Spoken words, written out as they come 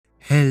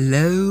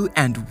Hello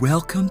and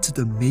welcome to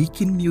the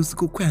Making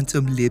Musical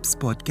Quantum Leaps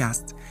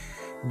podcast,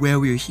 where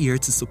we're here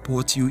to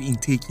support you in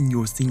taking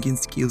your singing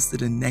skills to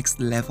the next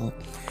level.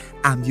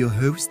 I'm your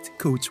host,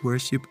 Coach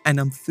Worship, and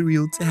I'm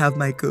thrilled to have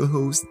my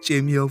co-host,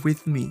 Jamie,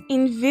 with me.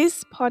 In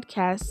this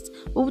podcast,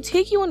 we'll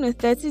take you on a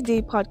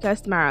 30-day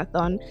podcast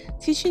marathon,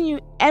 teaching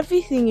you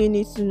everything you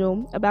need to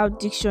know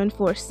about diction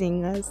for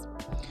singers.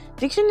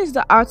 Diction is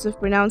the art of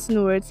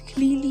pronouncing words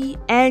clearly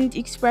and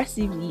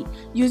expressively,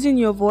 using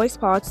your voice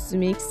parts to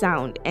make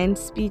sound and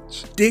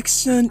speech.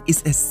 Diction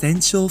is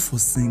essential for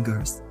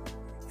singers,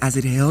 as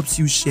it helps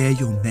you share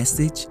your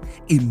message,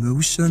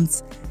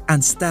 emotions,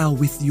 and style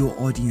with your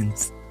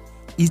audience.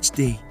 Each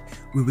day,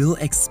 we will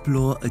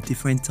explore a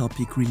different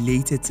topic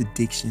related to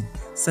diction,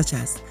 such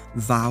as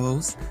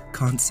vowels,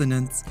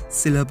 consonants,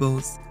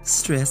 syllables,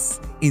 stress,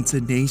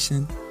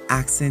 intonation,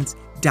 accent,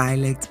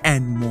 dialect,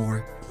 and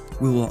more.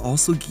 We will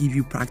also give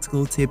you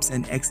practical tips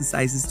and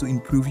exercises to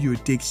improve your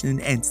diction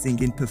and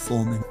singing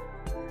performance.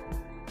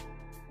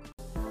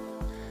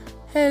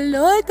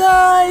 Hello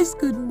guys,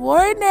 good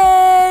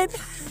morning.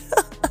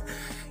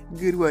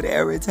 Good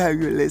whatever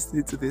time you're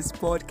listening to this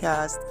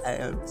podcast. I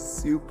am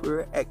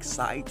super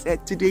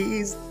excited. Today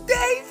is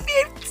day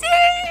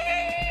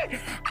 15.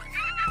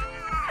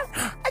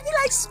 I feel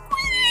like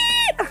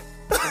screaming.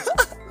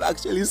 I'm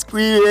actually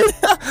screaming.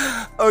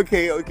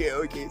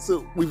 Okay.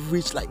 So we've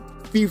reached like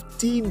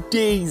 15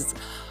 days.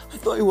 I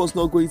thought it was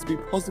not going to be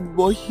possible,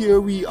 but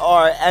here we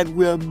are and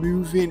we're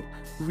moving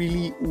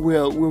really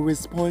well. We're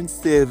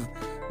responsive.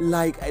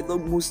 Like, I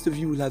thought most of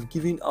you would have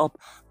given up,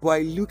 but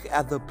I look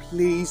at the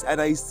place and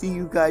I see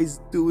you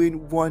guys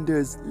doing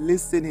wonders,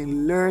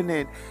 listening,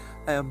 learning.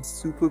 I am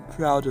super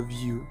proud of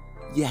you.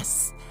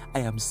 Yes, I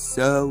am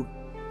so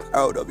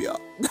proud of you.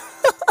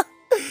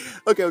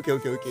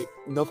 Okay.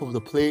 Enough of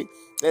the play.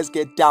 Let's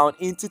get down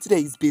into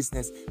today's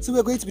business. So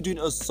we're going to be doing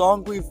a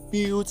song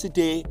review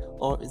today,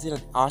 or is it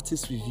an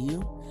artist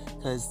review?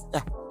 Because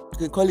you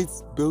can call it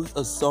both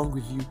a song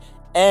review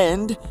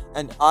and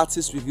an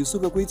artist review. So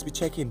we're going to be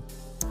checking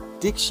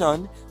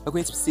diction. We're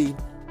going to be seeing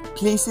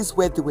places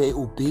where they were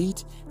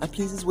obeyed and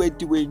places where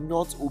they were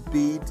not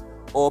obeyed,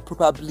 or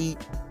probably,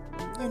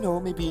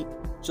 maybe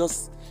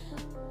just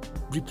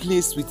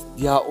replaced with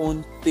their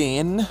own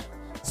thing.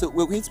 So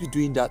we're going to be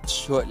doing that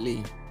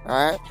shortly.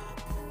 Alright?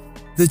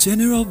 The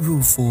general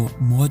rule for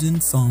modern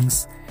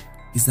songs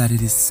is that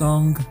it is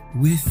sung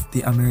with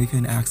the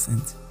American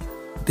accent.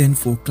 Then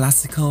for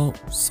classical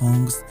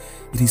songs,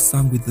 it is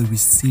sung with the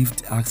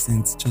received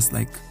accent, just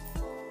like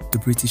the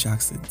British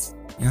accent.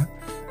 Yeah.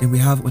 Then we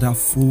have other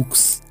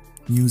folks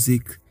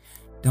music.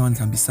 That one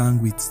can be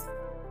sung with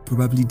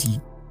probably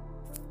the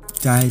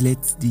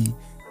dialect, the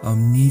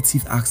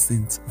native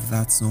accent of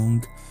that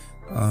song.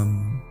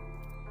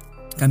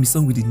 Can be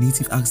sung with the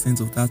native accent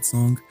of that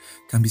song.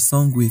 Can be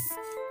sung with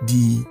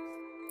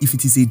if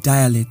it is a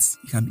dialect,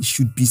 it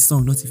should be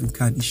sung,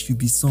 it should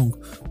be sung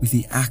with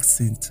the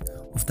accent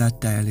of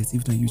that dialect,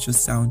 even though you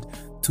just sound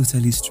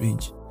totally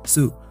strange.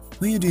 So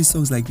when you're doing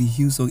songs like the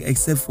Hill song,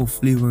 except for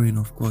flavoring,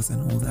 of course,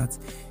 and all that,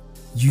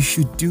 you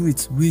should do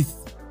it with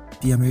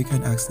the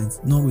American accent,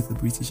 not with the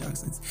British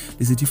accent.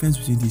 There's a difference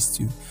between these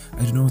two.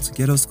 I don't want to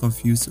get us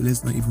confused, so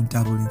let's not even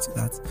dabble into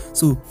that.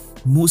 So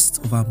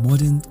most of our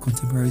modern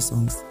contemporary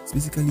songs,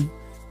 basically you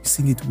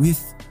sing it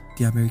with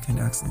the American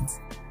accent.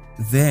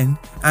 Then,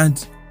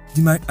 and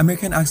the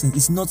American accent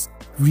is not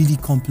really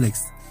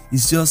complex.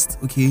 It's just,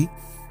 okay,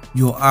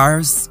 your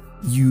R's,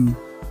 you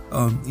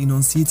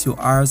enunciate your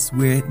R's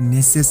where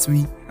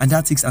necessary, and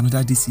that takes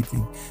another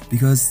discipline,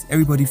 because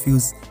everybody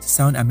feels to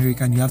sound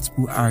American you have to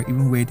put R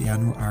even where there are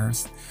no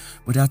R's,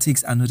 but that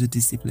takes another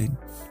discipline.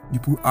 You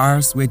put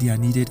R's where they are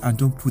needed and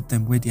don't put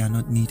them where they are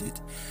not needed.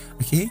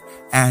 Okay?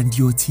 And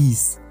your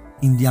T's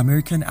in the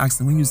American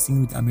accent, when you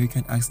sing with the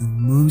American accent,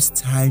 most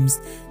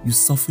times you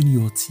soften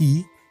your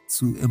T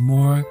to a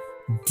more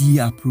D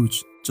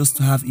approach, just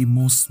to have a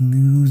more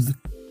smooth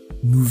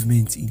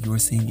movement in your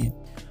singing.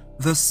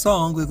 The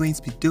song we're going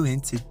to be doing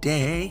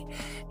today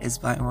is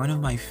by one of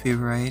my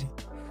favorite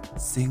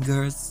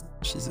singers.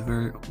 She's a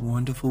very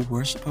wonderful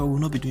worshiper. We'll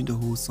not be doing the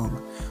whole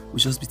song. We'll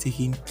just be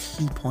taking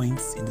key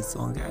points in the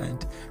song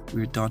and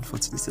we're done for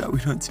today, so that we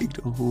don't take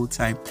the whole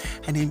time.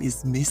 Her name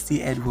is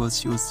Misty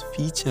Edwards. She was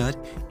featured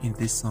in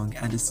this song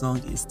and the song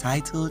is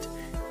titled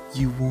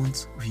You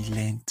Won't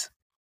Relent.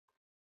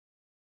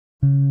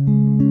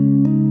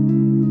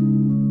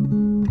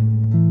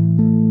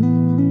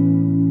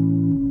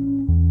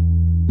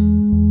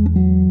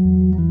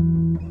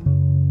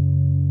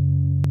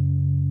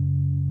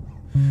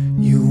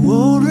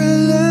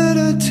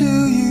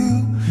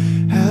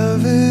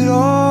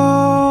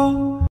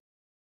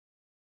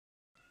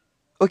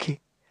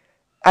 Okay,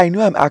 I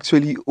know I'm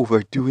actually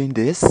overdoing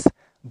this,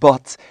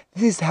 but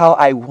this is how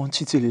I want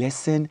you to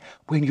listen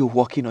when you're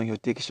working on your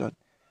diction.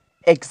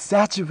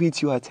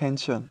 Exaggerate your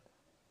attention.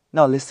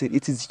 Now listen,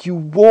 it is you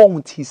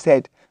won't, he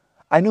said.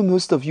 I know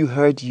most of you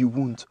heard you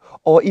won't,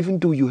 or even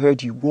though you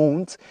heard you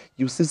won't,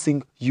 you still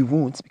sing you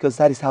won't, because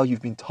that is how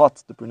you've been taught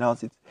to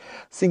pronounce it.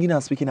 Singing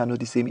and speaking are not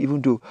the same,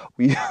 even though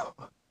we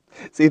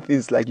Say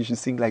things like you should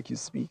sing like you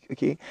speak,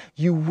 okay?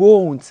 You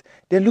won't.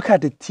 Then look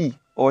at the T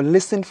or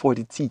listen for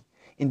the T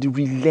in the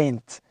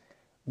relent.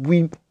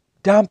 We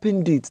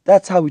dampened it.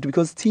 That's how we do,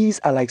 because T's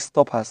are like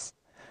stoppers,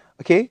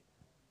 okay?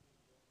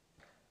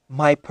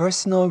 My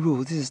personal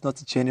rule, this is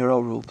not a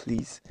general rule,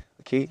 please,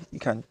 okay? You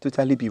can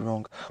totally be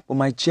wrong. But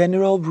my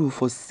general rule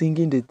for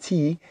singing the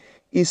T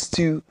is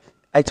to,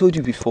 I told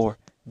you before,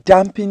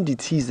 dampen the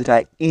T's that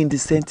are in the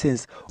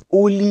sentence,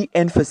 only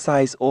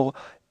emphasize or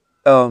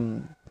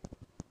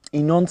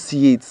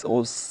enunciate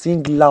or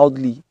sing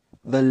loudly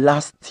the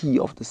last T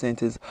of the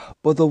sentence,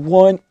 but the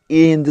one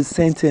in the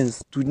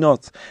sentence do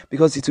not,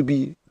 because it will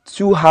be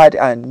too hard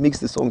and it makes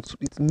the song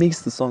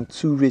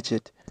too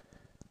rigid.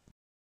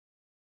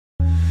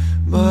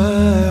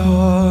 My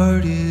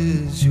heart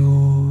is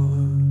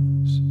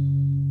yours.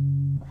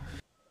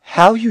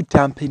 How you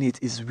dampen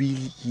it is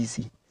really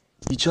easy.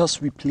 You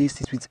just replace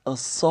it with a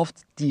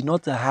soft D,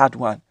 not a hard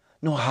one.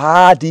 No,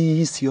 hard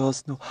is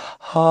yours. No,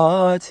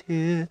 heart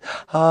is.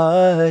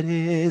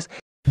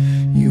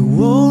 You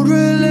won't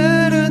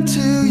relent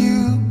until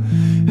you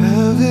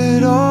have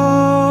it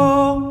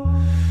all.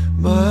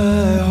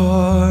 My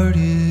heart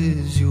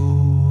is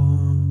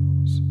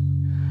yours.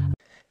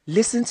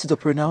 Listen to the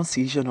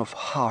pronunciation of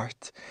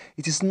heart.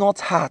 It is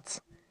not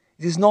heart.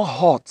 It is not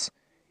hot.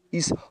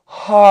 It's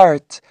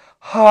heart.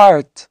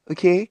 Heart.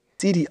 Okay?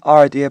 See the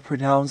R there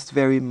pronounced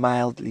very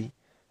mildly.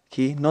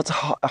 Okay? Not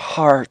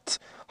heart.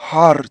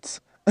 Heart.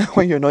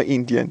 When you're not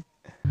Indian.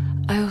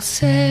 I'll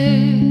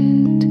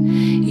set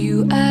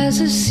you as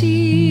a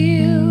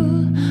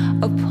seal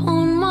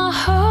upon my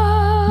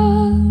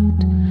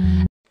heart.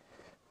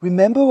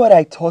 Remember what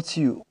I taught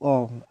you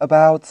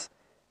about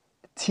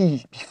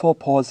T before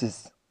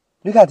pauses.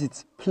 Look at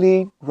it,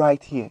 plain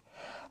right here.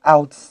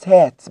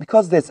 Outset,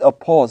 because there's a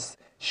pause,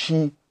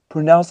 she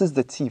pronounces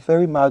the T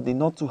very mildly,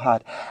 not too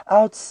hard.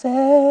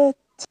 Outset.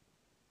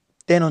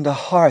 Then on the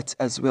heart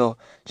as well,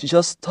 she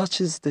just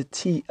touches the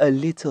T a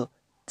little.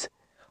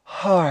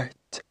 Heart.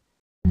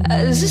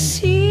 As a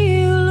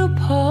seal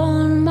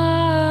upon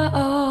my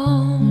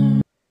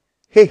arm.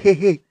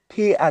 Hey,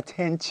 pay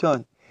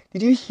attention.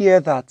 Did you hear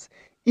that?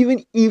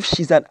 Even if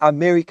she's an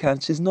American,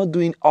 she's not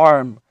doing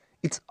arm.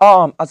 It's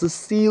arm, as a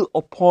seal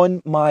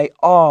upon my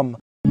arm.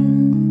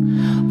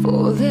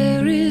 For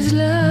there is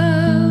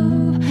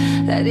love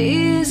that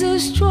is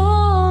as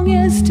strong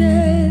as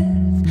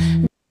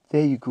death.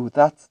 There you go,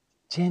 that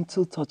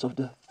gentle touch of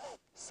the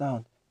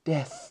sound.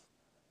 Death.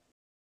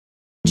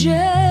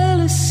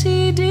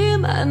 Jealousy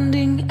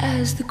demanding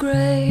as the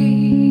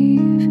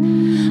grave.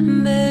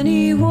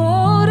 Many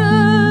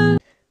waters.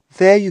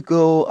 There you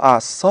go,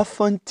 a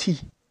softened T.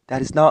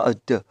 That is now a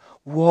D.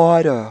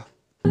 Water.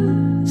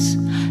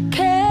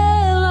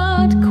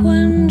 Cannot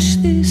quench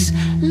this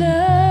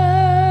love.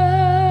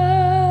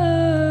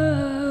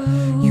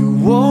 You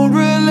won't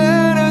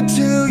relent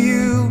until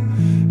you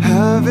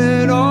have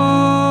it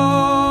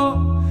all.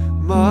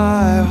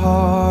 My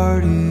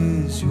heart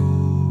is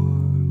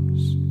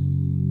yours.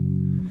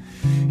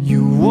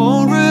 You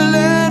won't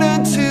relent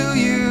until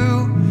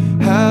you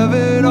have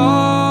it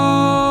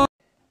all.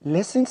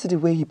 Listen to the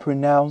way he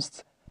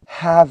pronounced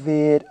have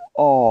it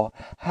all.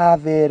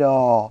 Have it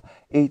all.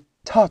 A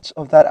touch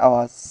of that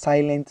our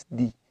silent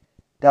D.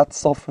 That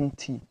softened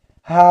T.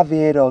 Have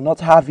it all,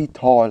 not have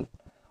it all.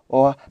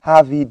 Or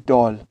have it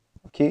all.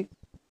 Okay?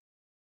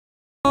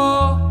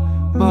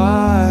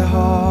 My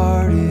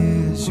heart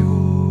is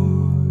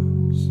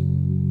yours.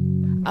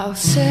 I'll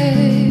set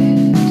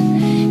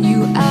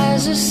you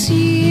as a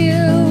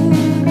seal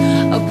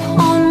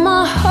upon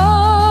my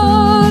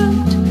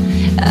heart.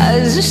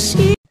 As a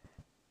seal.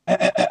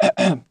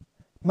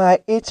 My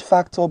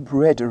H-factor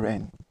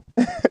brethren,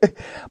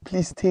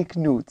 please take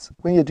note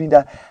when you're doing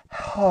that.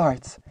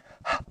 Heart,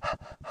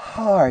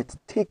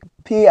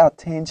 pay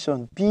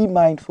attention, be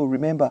mindful.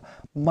 Remember,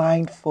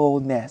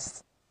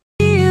 mindfulness.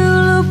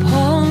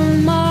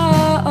 Upon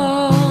my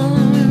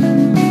arm,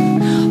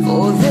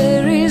 for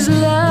there is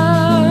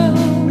love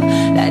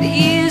that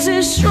is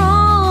as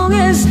strong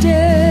as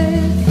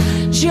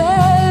death,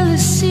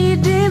 jealousy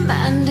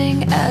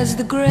demanding as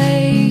the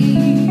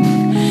grave,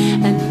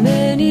 and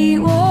many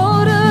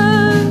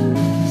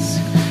waters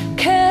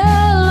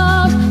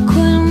cannot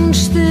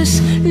quench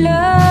this love.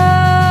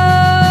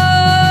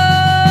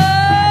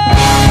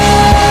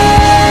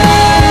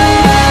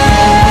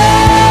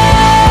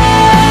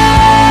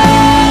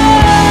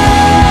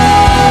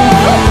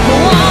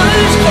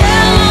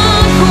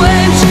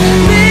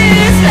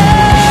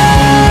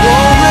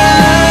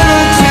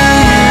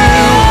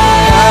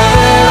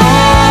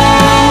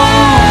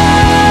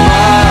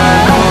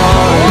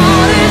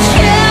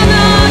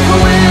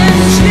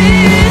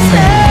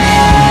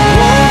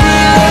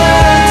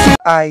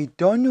 I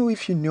don't know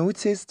if you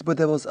noticed, but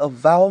there was a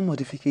vowel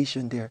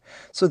modification there.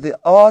 So the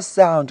R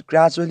sound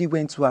gradually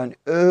went to an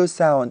O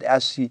sound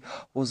as she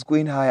was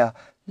going higher.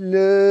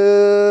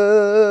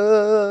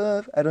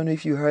 Love. I don't know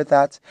if you heard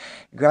that.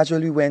 It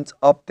gradually went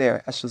up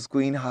there as she was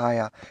going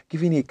higher,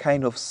 giving a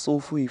kind of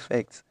soulful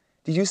effect.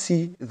 Did you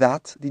see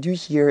that? Did you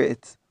hear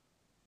it?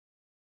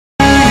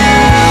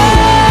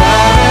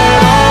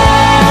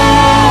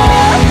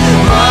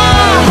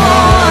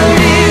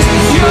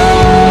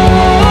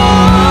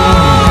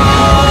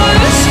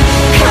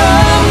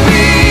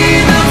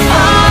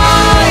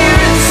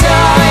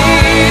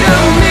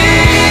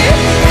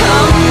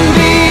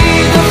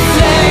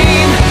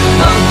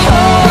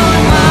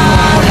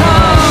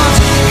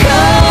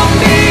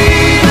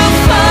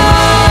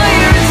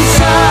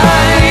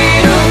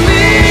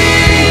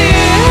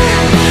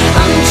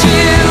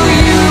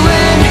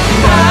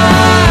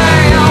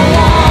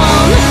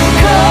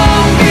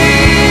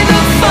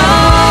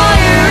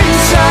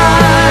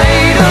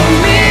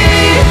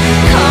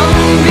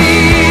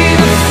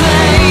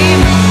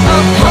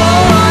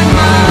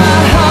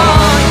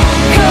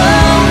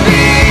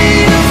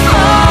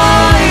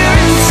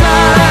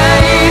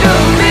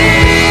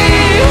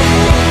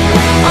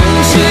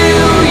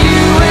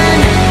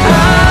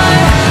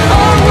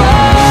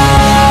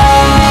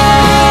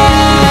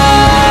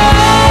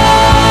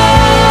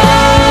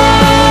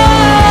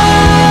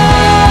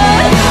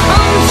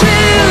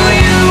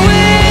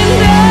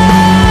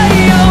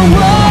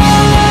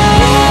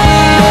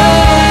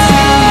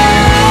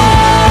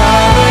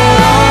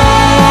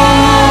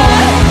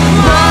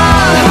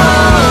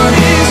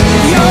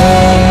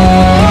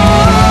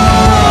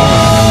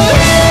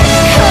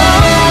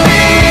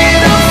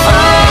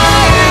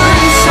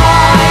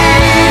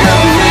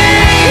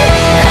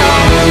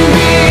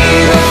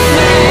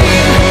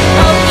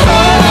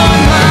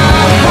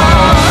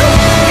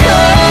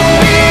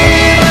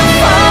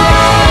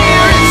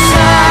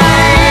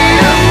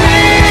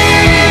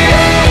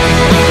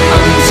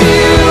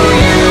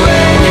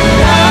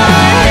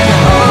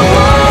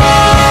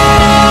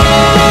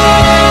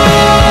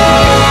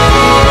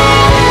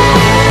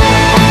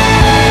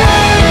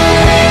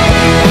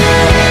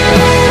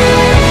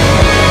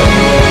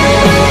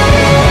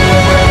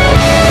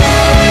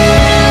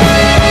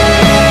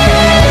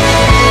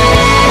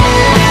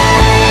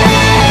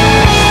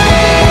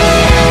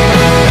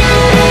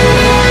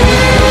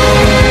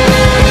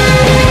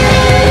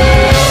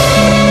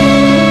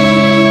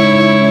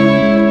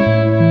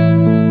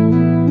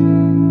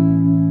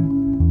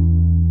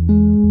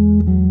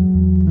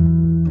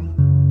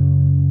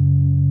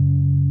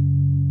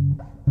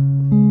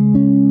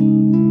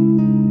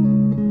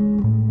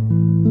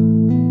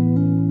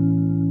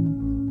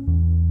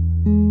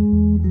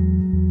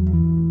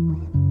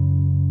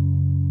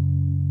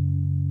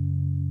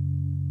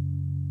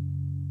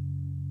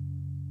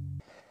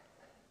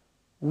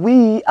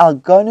 are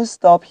gonna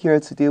stop here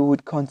today. We'll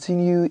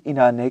continue in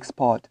our next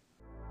pod.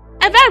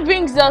 And that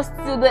brings us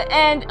to the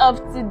end of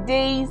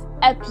today's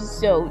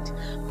episode.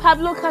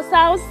 Pablo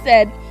Casals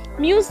said,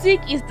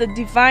 "Music is the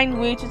divine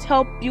way to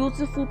tell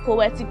beautiful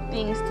poetic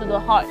things to the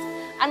heart."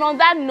 And on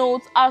that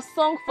note, our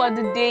song for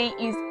the day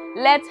is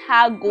 "Let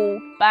Her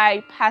Go"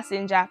 by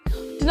Passenger.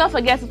 Do not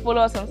forget to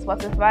follow us on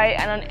Spotify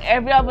and on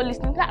every other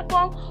listening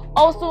platform.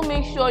 Also,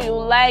 make sure you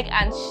like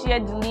and share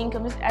the link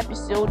of this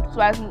episode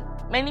to as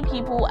many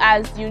people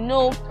as you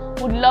know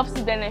would love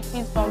to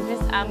benefit from this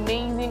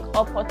amazing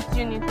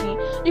opportunity.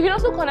 You can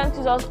also connect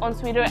with us on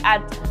Twitter at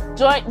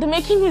Join the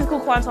Making Musical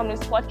Quantum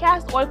Leaps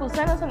podcast, or you can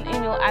send us an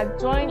email at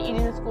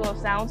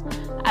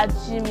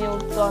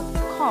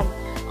joineatingtheschoolofsounds@gmail.com.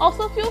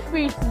 Also, feel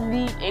free to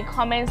leave a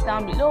comment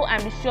down below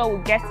and be sure we'll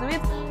get to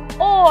it.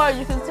 Or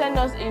you can send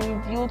us a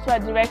review to a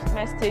direct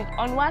message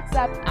on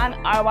WhatsApp, and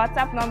our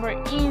WhatsApp number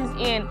is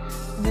in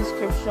the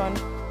description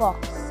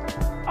box.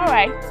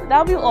 Alright,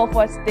 that'll be all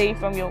for today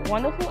from your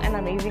wonderful and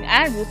amazing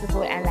and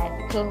beautiful and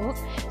lively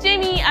co-host,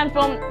 Jamie, and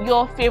from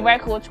your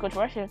favorite coach, Coach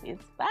Worship.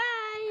 It's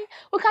bye!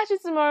 We'll catch you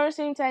tomorrow,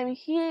 same time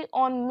here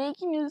on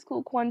Making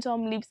Musical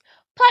Quantum Leaps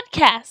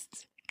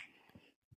podcast.